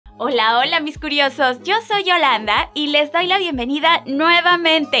Hola, hola mis curiosos, yo soy Yolanda y les doy la bienvenida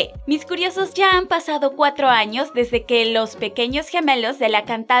nuevamente. Mis curiosos, ya han pasado 4 años desde que los pequeños gemelos de la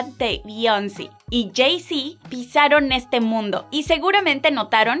cantante Beyonce y Jay-Z pisaron este mundo y seguramente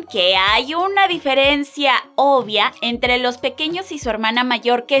notaron que hay una diferencia obvia entre los pequeños y su hermana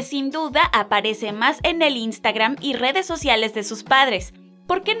mayor que sin duda aparece más en el Instagram y redes sociales de sus padres.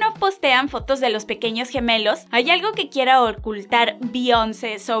 ¿Por qué no postean fotos de los pequeños gemelos? ¿Hay algo que quiera ocultar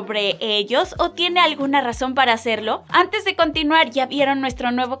Beyonce sobre ellos o tiene alguna razón para hacerlo? Antes de continuar, ya vieron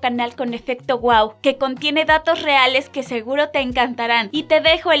nuestro nuevo canal con efecto wow, que contiene datos reales que seguro te encantarán y te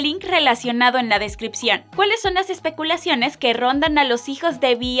dejo el link relacionado en la descripción. ¿Cuáles son las especulaciones que rondan a los hijos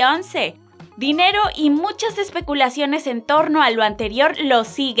de Beyonce? Dinero y muchas especulaciones en torno a lo anterior lo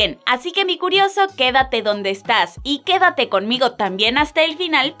siguen, así que mi curioso, quédate donde estás y quédate conmigo también hasta el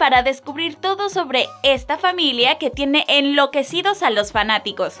final para descubrir todo sobre esta familia que tiene enloquecidos a los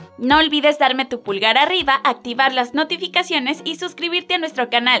fanáticos. No olvides darme tu pulgar arriba, activar las notificaciones y suscribirte a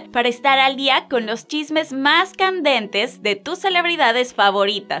nuestro canal para estar al día con los chismes más candentes de tus celebridades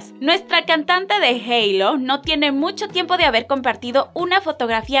favoritas. Nuestra cantante de Halo no tiene mucho tiempo de haber compartido una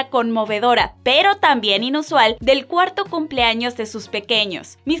fotografía conmovedora, pero también inusual, del 4º cumpleaños de sus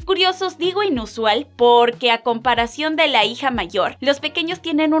pequeños. Mis curiosos, digo inusual porque a comparación de la hija mayor, los pequeños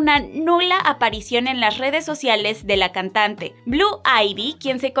tienen una nula aparición en las redes sociales de la cantante. Blue Ivy,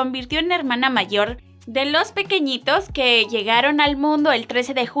 quien se convirtió en hermana mayor de los pequeñitos que llegaron al mundo el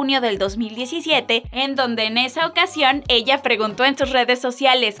 13 de junio del 2017, en donde en esa ocasión ella preguntó en sus redes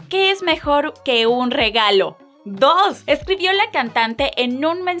sociales, ¿qué es mejor que un regalo? 2. Escribió la cantante en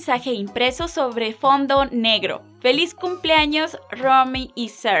un mensaje impreso sobre fondo negro. Feliz cumpleaños, Romy y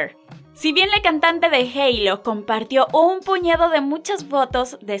Sir. Si bien la cantante de Halo compartió un puñado de muchas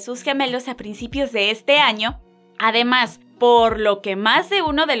fotos de sus gemelos a principios de este año, además, por lo que más de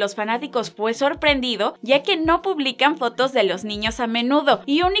uno de los fanáticos fue sorprendido, ya que no publican fotos de los niños a menudo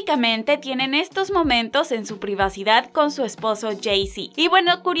y únicamente tienen estos momentos en su privacidad con su esposo Jay-Z. Y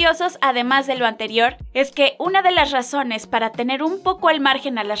bueno, curiosos, además de lo anterior, es que una de las razones para tener un poco al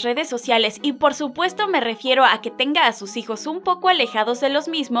margen a las redes sociales, y por supuesto me refiero a que tenga a sus hijos un poco alejados de los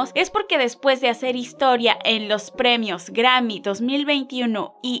mismos, es porque después de hacer historia en los premios Grammy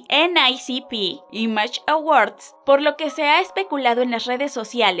 2021 y NICP Image Awards, por lo que se ha especulado en las redes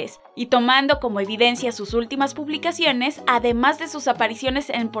sociales, y tomando como evidencia sus últimas publicaciones, además de sus apariciones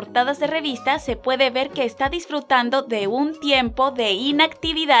en portadas de revistas, se puede ver que está disfrutando de un tiempo de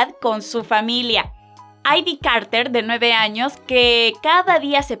inactividad con su familia. Ivy Carter, de 9 años, que cada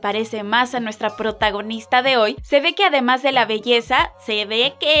día se parece más a nuestra protagonista de hoy, se ve que además de la belleza, se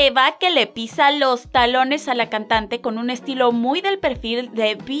ve que le pisa los talones a la cantante con un estilo muy del perfil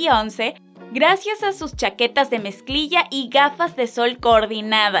de Beyonce, gracias a sus chaquetas de mezclilla y gafas de sol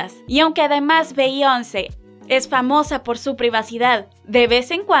coordinadas. Y aunque además Beyonce es famosa por su privacidad, de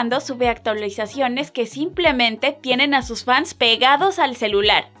vez en cuando sube actualizaciones que simplemente tienen a sus fans pegados al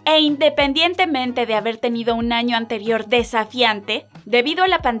celular. E independientemente de haber tenido un año anterior desafiante, debido a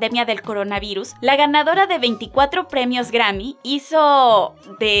la pandemia del coronavirus, la ganadora de 24 premios Grammy hizo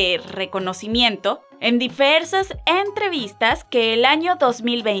de reconocimiento en diversas entrevistas que el año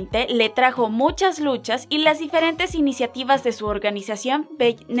 2020 le trajo muchas luchas y las diferentes iniciativas de su organización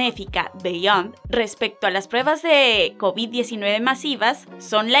benéfica Beyond respecto a las pruebas de COVID-19 masivas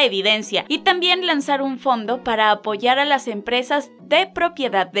son la evidencia, y también lanzar un fondo para apoyar a las empresas de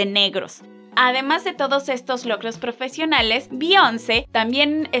propiedad de negros. Además de todos estos logros profesionales, Beyonce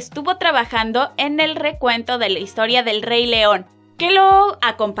también estuvo trabajando en el recuento de la historia del Rey León, que lo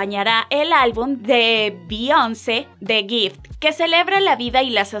acompañará el álbum de Beyonce, The Gift, que celebra la vida y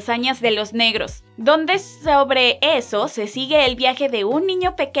las hazañas de los negros, donde sobre eso se sigue el viaje de un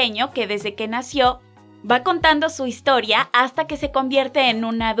niño pequeño que desde que nació va contando su historia hasta que se convierte en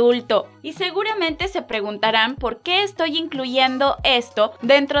un adulto. Y seguramente se preguntarán por qué estoy incluyendo esto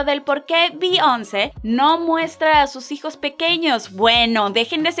dentro del por qué Beyonce no muestra a sus hijos pequeños. Bueno,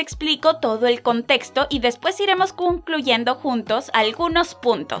 déjenles explico todo el contexto y después iremos concluyendo juntos algunos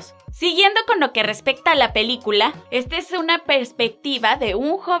puntos. Siguiendo con lo que respecta a la película, esta es una perspectiva de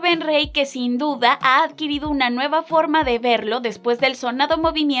un joven rey que sin duda ha adquirido una nueva forma de verlo después del sonado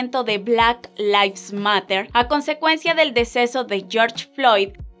movimiento de Black Lives Matter a consecuencia del deceso de George Floyd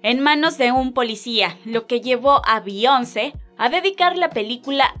en manos de un policía, lo que llevó a Beyonce a dedicar la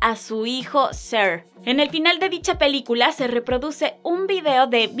película a su hijo Sir. En el final de dicha película se reproduce un video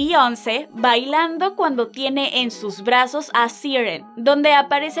de Beyonce bailando cuando tiene en sus brazos a Siren, donde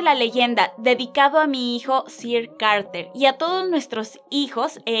aparece la leyenda dedicado a mi hijo Sir Carter y a todos nuestros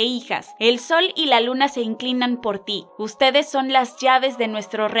hijos e hijas. El sol y la luna se inclinan por ti. Ustedes son las llaves de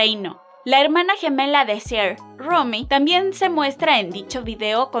nuestro reino. La hermana gemela de Sir, Romy, también se muestra en dicho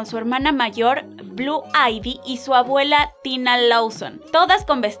video con su hermana mayor, Blue Ivy, y su abuela, Tina Lawson, todas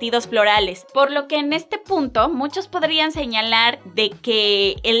con vestidos florales, por lo que en este punto muchos podrían señalar de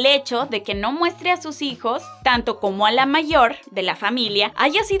que el hecho de que no muestre a sus hijos, tanto como a la mayor de la familia,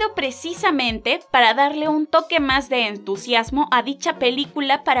 haya sido precisamente para darle un toque más de entusiasmo a dicha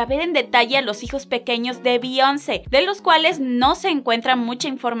película para ver en detalle a los hijos pequeños de Beyonce, de los cuales no se encuentra mucha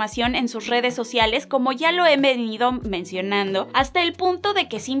información en sus redes sociales, como ya lo he venido mencionando, hasta el punto de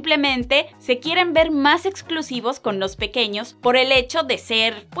que simplemente se quieren ver más exclusivos con los pequeños por el hecho de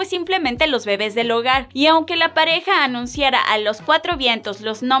ser pues simplemente los bebés del hogar. Y aunque la pareja anunciara a los cuatro vientos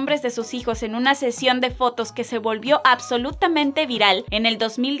los nombres de sus hijos en una sesión de fotos que se volvió absolutamente viral en el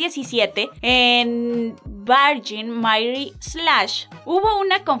 2017 en Virgin Mary Slash, hubo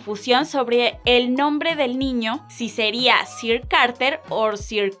una confusión sobre el nombre del niño, si sería Sir Carter o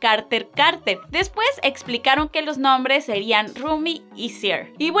Sir Carter Carter. Después explicaron que los nombres serían Rumi y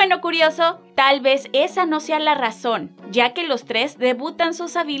Sir. Y bueno, curioso, tal vez esa no sea la razón, ya que los tres debutan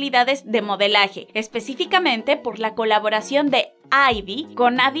sus habilidades de modelaje, específicamente por la colaboración de Ivy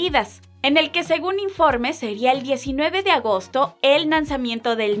con Adidas, en el que según informes sería el 19 de agosto el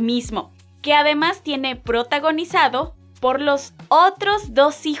lanzamiento del mismo, que además tiene protagonizado por los otros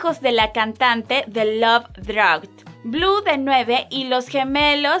dos hijos de la cantante de Love Drugged, Blue de 9 y los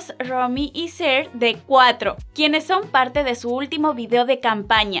gemelos Romy y Sir de 4, quienes son parte de su último video de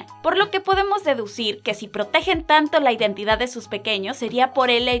campaña, por lo que podemos deducir que si protegen tanto la identidad de sus pequeños sería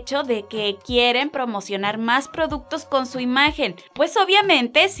por el hecho de que quieren promocionar más productos con su imagen, pues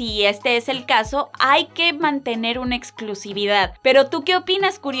obviamente si este es el caso hay que mantener una exclusividad. Pero ¿tú qué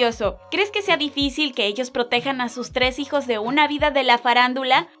opinas, curioso? ¿Crees que sea difícil que ellos protejan a sus tres hijos de una vida de la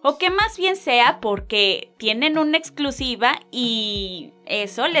farándula, o que más bien sea porque tienen una exclusiva y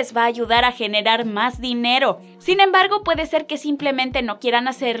eso les va a ayudar a generar más dinero? Sin embargo, puede ser que simplemente no quieran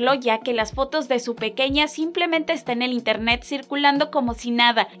hacerlo, ya que las fotos de su pequeña simplemente están en el internet circulando como si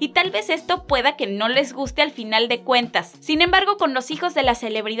nada, y tal vez esto pueda que no les guste al final de cuentas. Sin embargo, con los hijos de las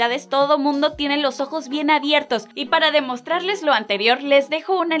celebridades todo mundo tiene los ojos bien abiertos, y para demostrarles lo anterior les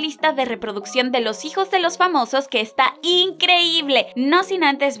dejo una lista de reproducción de los hijos de los famosos que está increíble, no sin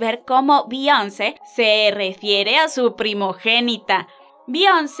antes ver cómo Beyonce se refiere a su primogénita.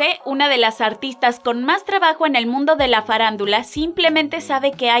 Beyonce, una de las artistas con más trabajo en el mundo de la farándula, simplemente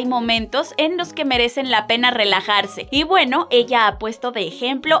sabe que hay momentos en los que merecen la pena relajarse. Y bueno, ella ha puesto de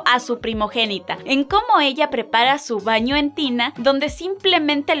ejemplo a su primogénita, en cómo ella prepara su baño en tina, donde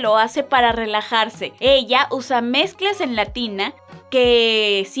simplemente lo hace para relajarse. Ella usa mezclas en la tina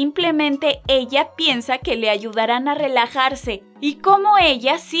que simplemente ella piensa que le ayudarán a relajarse, y cómo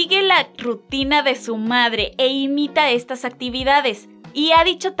ella sigue la rutina de su madre e imita estas actividades. Y ha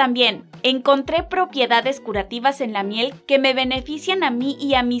dicho también: encontré propiedades curativas en la miel que me benefician a mí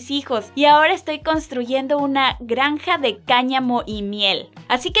y a mis hijos, y ahora estoy construyendo una granja de cáñamo y miel.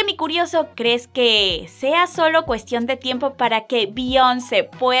 Así que, mi curioso, ¿crees que sea solo cuestión de tiempo para que Beyonce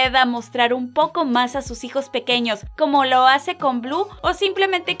pueda mostrar un poco más a sus hijos pequeños como lo hace con Blue, o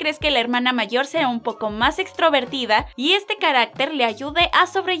simplemente crees que la hermana mayor sea un poco más extrovertida y este carácter le ayude a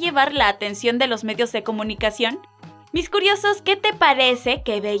sobrellevar la atención de los medios de comunicación? Mis curiosos, ¿qué te parece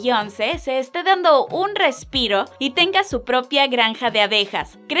que Beyonce se esté dando un respiro y tenga su propia granja de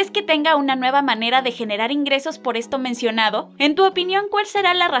abejas? ¿Crees que tenga una nueva manera de generar ingresos por esto mencionado? En tu opinión, ¿cuál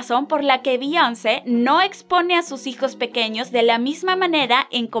será la razón por la que Beyonce no expone a sus hijos pequeños de la misma manera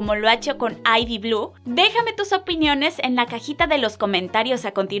en como lo ha hecho con Ivy Blue? Déjame tus opiniones en la cajita de los comentarios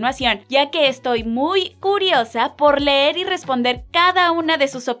a continuación, ya que estoy muy curiosa por leer y responder cada una de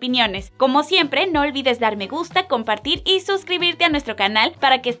sus opiniones. Como siempre, no olvides dar me gusta, compartir y suscribirte a nuestro canal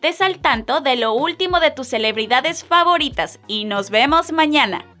para que estés al tanto de lo último de tus celebridades favoritas, y nos vemos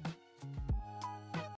mañana.